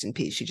she rest in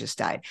peace. She just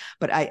died.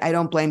 But I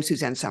don't blame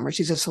Suzanne Summers.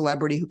 She's a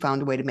celebrity who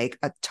found a way to make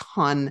a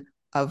ton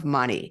of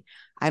money.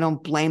 I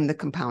don't blame the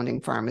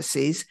compounding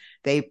pharmacies.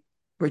 They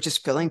were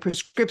just filling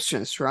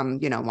prescriptions from,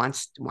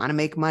 want to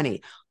make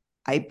money.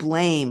 I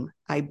blame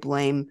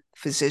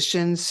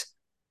physicians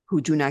who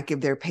do not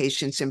give their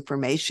patients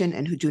information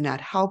and who do not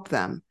help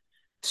them,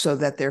 so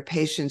that their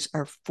patients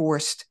are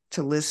forced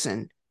to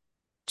listen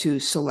to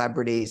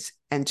celebrities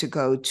and to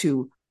go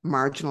to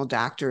marginal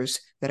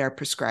doctors that are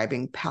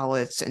prescribing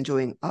pellets and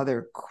doing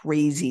other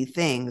crazy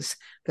things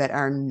that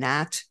are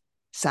not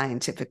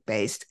scientific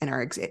based and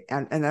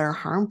are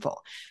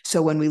harmful.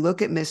 So when we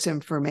look at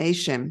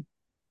misinformation,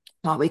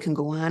 we can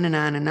go on and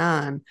on and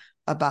on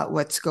about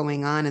what's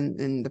going on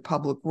in the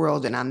public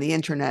world and on the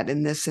internet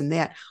and this and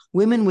that.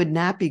 Women would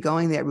not be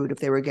going that route if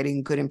they were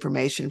getting good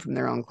information from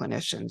their own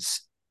clinicians.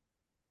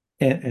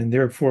 And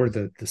therefore,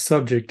 the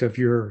subject of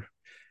your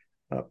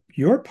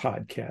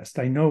podcast,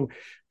 I know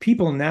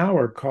people now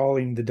are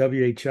calling the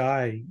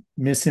WHI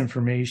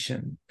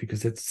misinformation,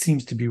 because it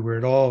seems to be where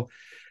it all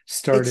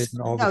started.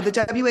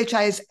 The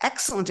WHI is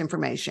excellent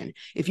information.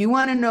 If you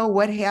want to know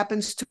what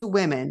happens to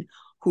women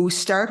who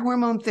start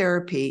hormone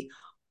therapy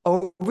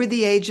over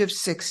the age of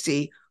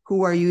 60,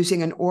 who are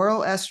using an oral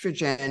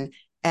estrogen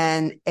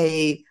and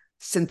a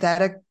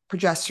synthetic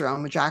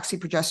progesterone,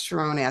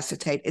 medroxyprogesterone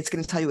acetate, it's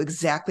going to tell you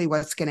exactly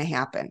what's going to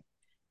happen.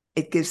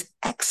 It gives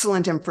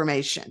excellent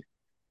information.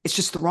 It's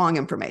just the wrong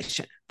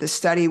information. The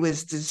study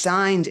was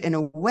designed in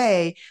a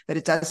way that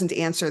it doesn't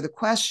answer the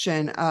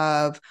question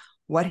of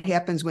what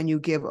happens when you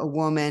give a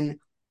woman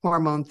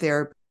hormone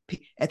therapy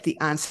at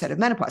the onset of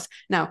menopause.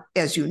 Now,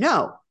 as you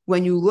know,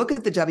 when you look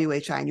at the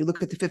WHI and you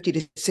look at the 50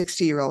 to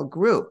 60-year-old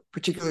group,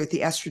 particularly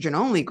the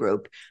estrogen-only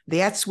group,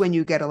 that's when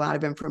you get a lot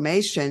of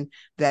information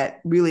that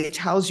really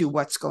tells you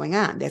what's going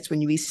on. That's when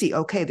you see,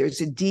 okay,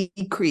 there's a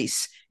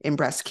decrease in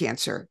breast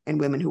cancer in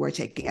women who are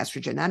taking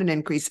estrogen, not an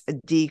increase, a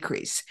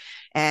decrease.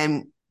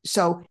 And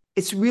so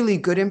it's really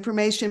good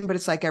information, but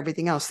it's like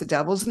everything else. The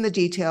devil's in the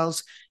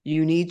details.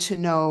 You need to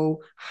know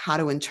how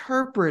to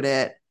interpret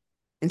it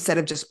instead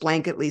of just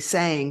blanketly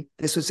saying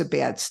this was a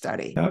bad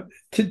study. Now,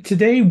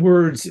 today,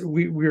 words,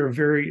 we're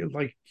very,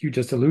 like you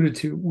just alluded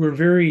to, we're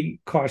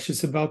very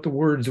cautious about the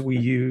words we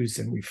use,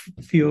 and we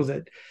feel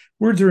that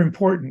words are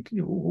important,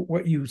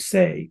 what you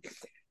say.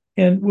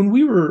 And when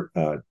we were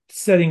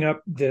setting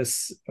up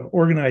this,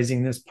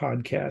 organizing this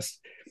podcast,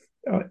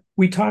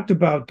 we talked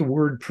about the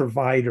word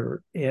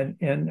provider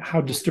and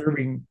how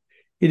disturbing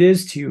it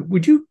is to you.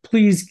 Would you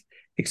please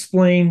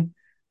explain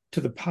to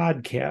the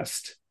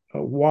podcast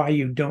why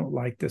you don't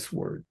like this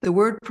word? The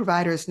word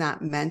provider is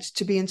not meant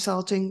to be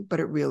insulting, but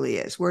it really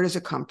is. Where does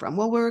it come from?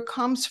 Well, where it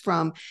comes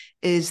from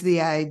is the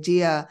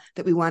idea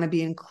that we want to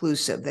be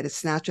inclusive, that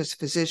it's not just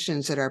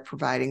physicians that are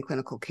providing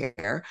clinical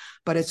care,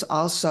 but it's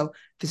also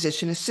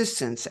physician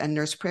assistants and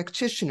nurse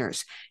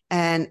practitioners.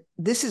 And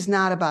this is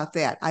not about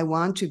that. I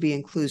want to be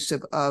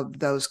inclusive of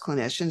those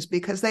clinicians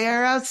because they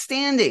are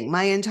outstanding.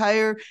 My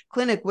entire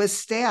clinic was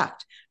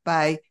staffed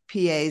by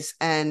PAs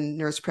and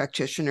nurse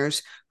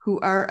practitioners who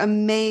are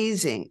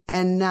amazing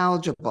and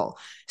knowledgeable.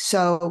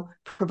 So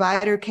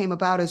provider came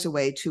about as a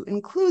way to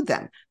include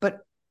them, but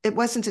it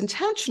wasn't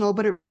intentional,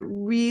 but it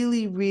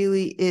really,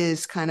 really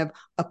is kind of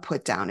a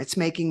put down. It's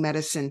making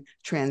medicine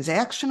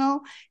transactional.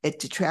 It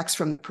detracts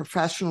from the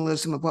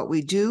professionalism of what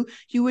we do.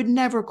 You would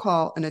never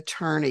call an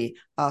attorney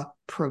a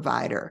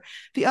provider.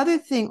 The other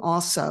thing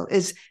also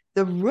is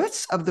the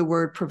roots of the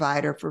word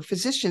provider for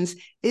physicians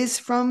is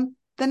from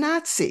the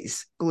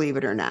Nazis, believe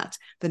it or not.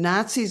 The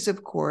Nazis,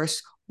 of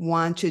course,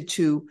 wanted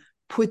to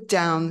put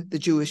down the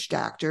Jewish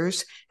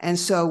doctors. And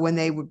so when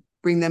they would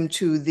bring them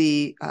to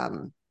the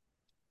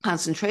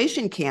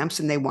concentration camps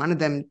and they wanted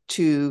them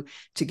to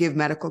give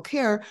medical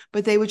care,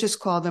 but they would just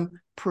call them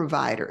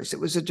providers. It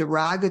was a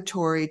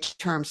derogatory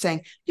term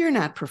saying, you're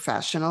not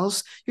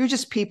professionals. You're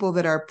just people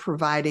that are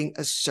providing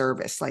a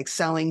service, like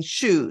selling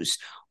shoes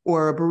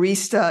or a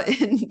barista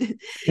in,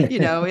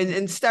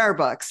 in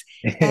Starbucks.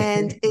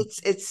 And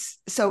it's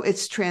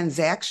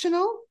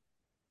transactional.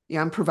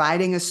 I'm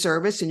providing a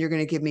service and you're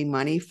going to give me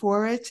money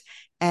for it.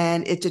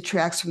 And it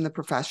detracts from the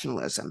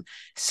professionalism.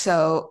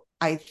 So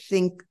I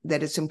think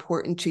that it's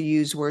important to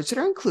use words that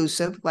are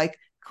inclusive, like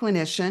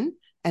clinician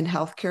and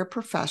healthcare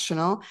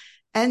professional.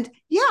 And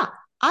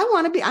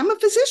I'm a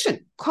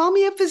physician. Call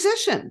me a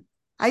physician.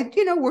 I,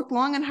 work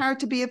long and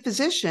hard to be a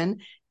physician.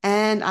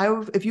 And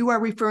if you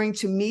are referring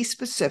to me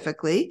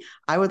specifically,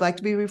 I would like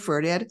to be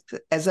referred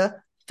to as a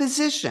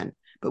physician.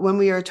 But when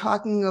we are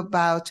talking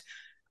about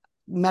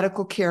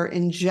medical care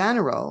in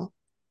general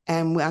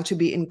and want to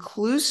be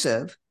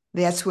inclusive,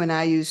 that's when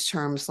I use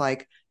terms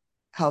like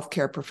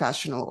healthcare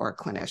professional or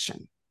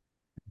clinician.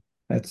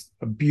 That's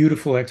a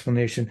beautiful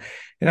explanation.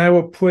 And I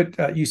will put,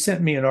 you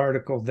sent me an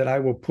article that I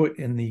will put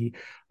in the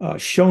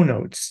show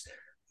notes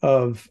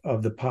of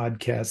the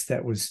podcast.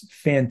 That was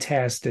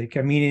fantastic.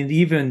 I mean, it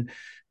even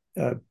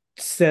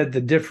said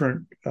the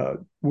different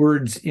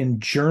words in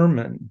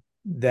German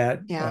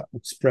that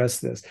express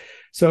this.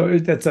 So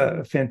that's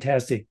a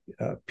fantastic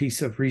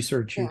piece of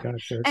research you got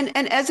there.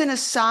 And as an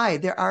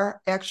aside, there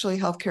are actually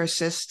healthcare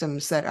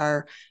systems that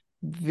are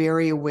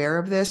very aware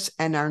of this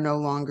and are no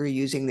longer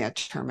using that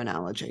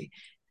terminology.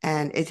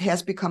 And it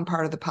has become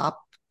part of the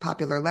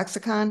popular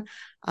lexicon.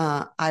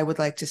 I would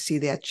like to see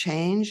that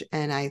change.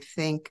 And I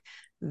think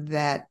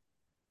that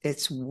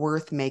it's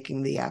worth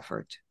making the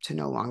effort to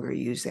no longer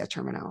use that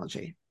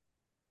terminology.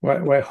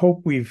 Well, I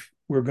hope we're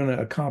going to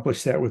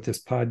accomplish that with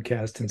this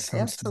podcast in some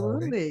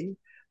Absolutely.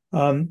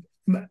 One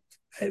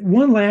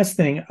last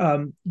thing,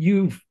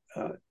 you've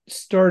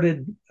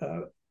started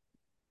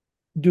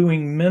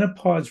doing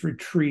menopause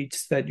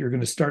retreats that you're going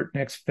to start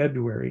next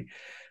February.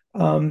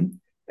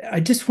 I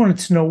just wanted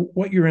to know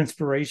what your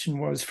inspiration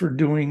was for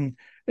doing,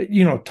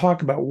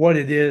 talk about what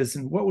it is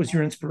and what was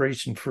your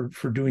inspiration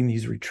for doing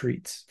these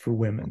retreats for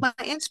women? My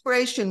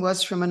inspiration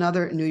was from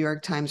another New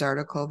York Times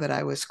article that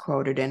I was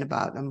quoted in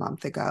about a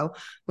month ago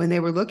when they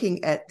were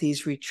looking at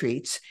these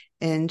retreats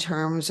in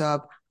terms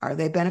of, are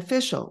they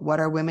beneficial? What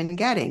are women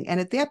getting? And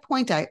at that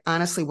point, I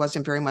honestly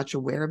wasn't very much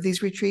aware of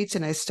these retreats.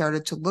 And I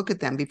started to look at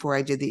them before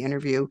I did the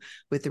interview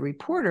with the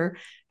reporter.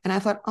 And I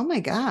thought, oh my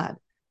God,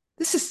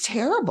 this is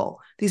terrible.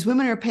 These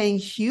women are paying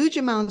huge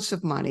amounts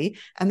of money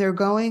and they're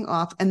going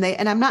off and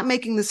I'm not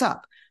making this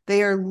up.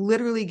 They are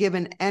literally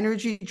given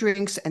energy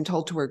drinks and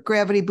told to wear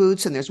gravity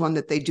boots. And there's one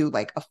that they do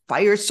like a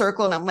fire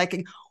circle. And I'm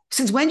like,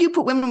 since when do you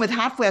put women with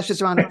hot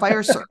flashes around a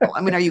fire circle?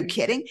 I mean, are you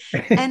kidding?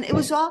 And it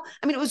was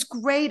it was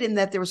great in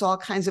that there was all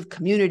kinds of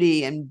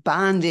community and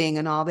bonding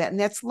and all that. And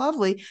that's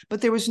lovely,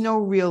 but there was no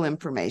real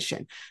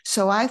information.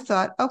 So I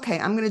thought, okay,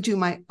 I'm going to do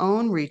my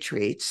own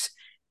retreats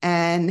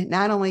and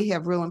not only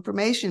have real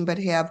information, but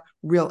have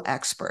real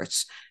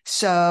experts.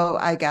 So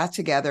I got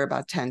together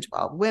about 10,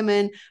 12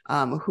 women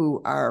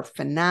who are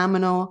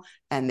phenomenal,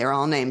 and they're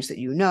all names that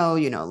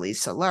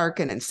Lisa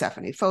Larkin and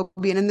Stephanie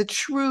Fobian, and the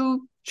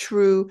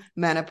true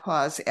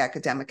menopause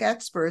academic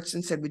experts,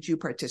 and said, would you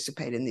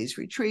participate in these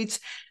retreats?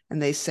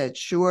 And they said,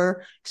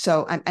 sure.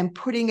 So I'm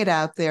putting it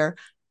out there.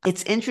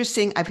 It's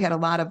interesting. I've had a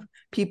lot of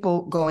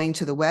people going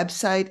to the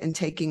website and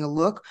taking a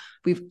look.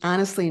 We've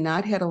honestly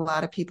not had a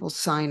lot of people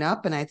sign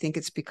up, and I think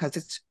it's because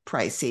it's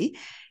pricey.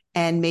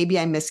 And maybe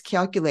I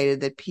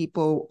miscalculated that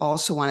people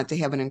also wanted to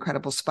have an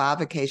incredible spa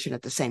vacation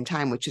at the same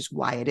time, which is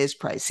why it is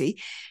pricey.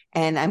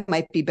 And I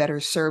might be better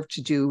served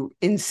to do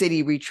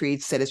in-city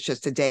retreats that it's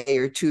just a day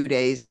or 2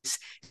 days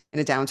in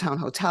a downtown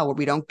hotel where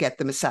we don't get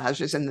the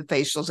massages and the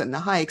facials and the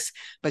hikes,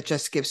 but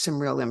just give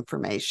some real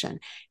information.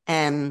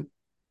 And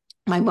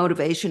my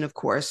motivation, of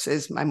course,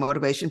 is my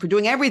motivation for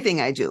doing everything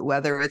I do,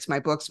 whether it's my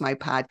books, my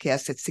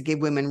podcast, it's to give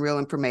women real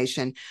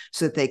information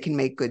so that they can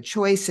make good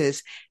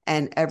choices.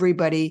 And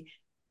everybody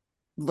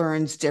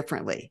learns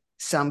differently.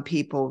 Some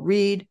people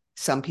read,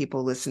 some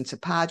people listen to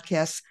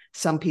podcasts,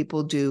 some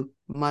people do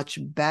much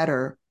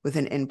better with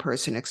an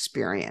in-person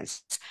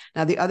experience.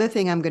 Now, the other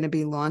thing I'm going to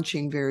be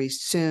launching very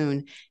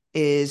soon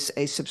is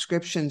a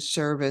subscription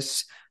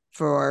service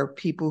for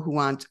people who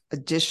want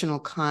additional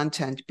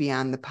content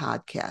beyond the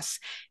podcast.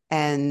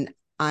 And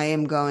I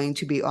am going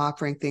to be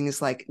offering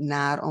things like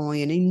not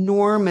only an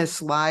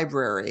enormous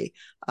library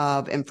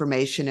of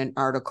information and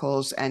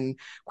articles and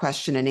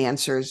question and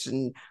answers,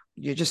 and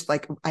you're just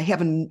like, I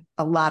have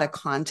a lot of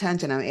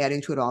content and I'm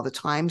adding to it all the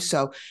time.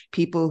 So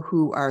people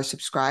who are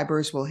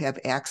subscribers will have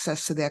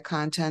access to that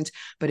content.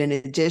 But in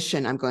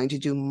addition, I'm going to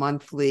do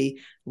monthly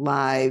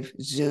live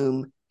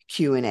Zoom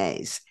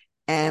Q&As.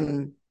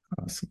 And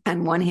awesome.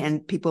 On one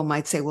hand, people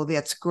might say, well,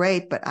 that's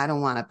great, but I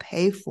don't want to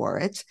pay for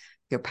it.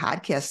 Your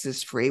podcast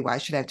is free. Why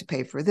should I have to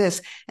pay for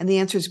this? And the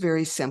answer is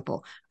very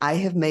simple. I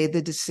have made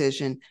the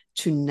decision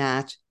to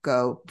not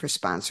go for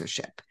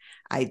sponsorship.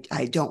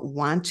 I don't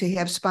want to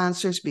have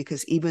sponsors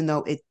because even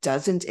though it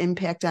doesn't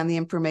impact on the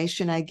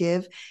information I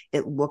give,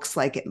 it looks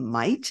like it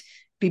might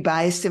be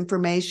biased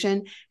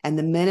information. And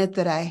the minute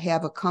that I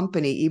have a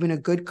company, even a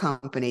good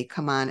company,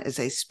 come on as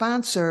a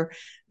sponsor,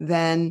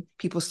 then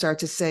people start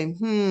to say,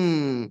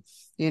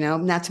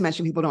 not to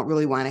mention people don't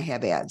really want to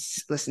have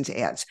ads, listen to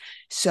ads.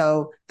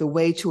 So the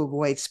way to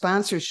avoid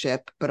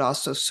sponsorship, but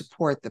also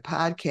support the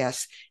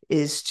podcast,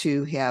 is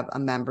to have a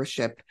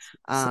membership.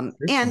 And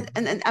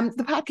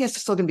the podcast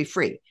is still going to be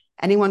free.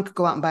 Anyone could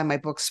go out and buy my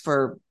books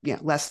for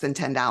less than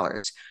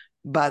 $10.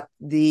 But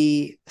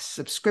the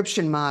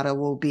subscription model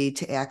will be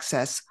to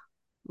access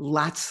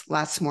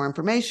lots more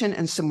information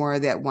and some more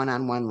of that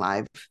one-on-one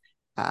live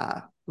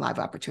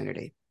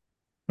opportunity.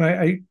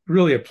 I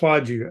really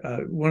applaud you.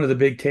 One of the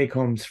big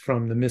take-homes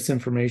from the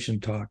misinformation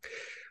talk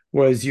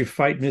was you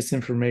fight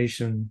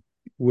misinformation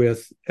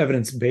with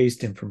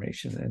evidence-based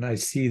information. And I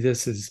see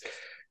this as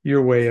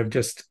your way of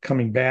just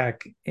coming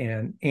back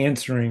and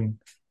answering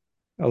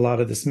a lot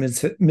of this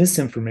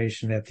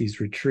misinformation at these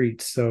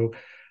retreats. So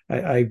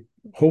I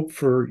hope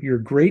for your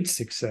great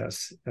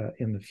success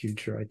in the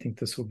future. I think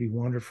this will be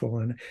wonderful.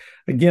 And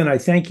again, I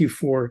thank you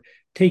for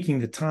taking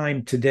the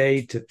time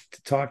today to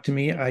talk to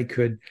me. I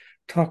could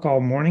talk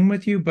all morning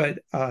with you, but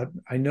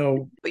I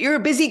know. But you're a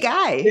busy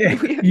guy.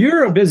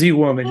 You're a busy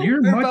woman.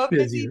 You're We're much both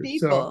busier. Busy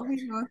people.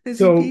 We're both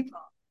busy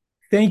people.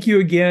 Thank you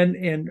again.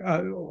 And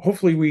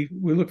hopefully we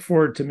look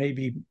forward to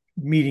maybe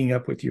meeting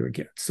up with you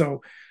again.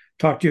 So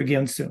talk to you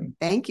again soon.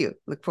 Thank you.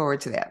 Look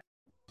forward to that.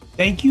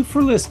 Thank you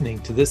for listening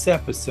to this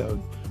episode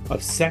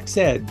of Sex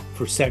Ed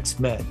for Sex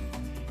Med.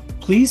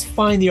 Please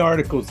find the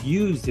articles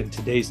used in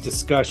today's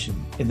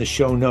discussion in the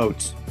show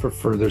notes for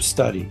further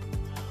study.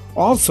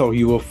 Also,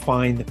 you will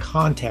find the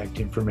contact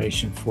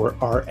information for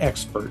our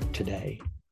expert today.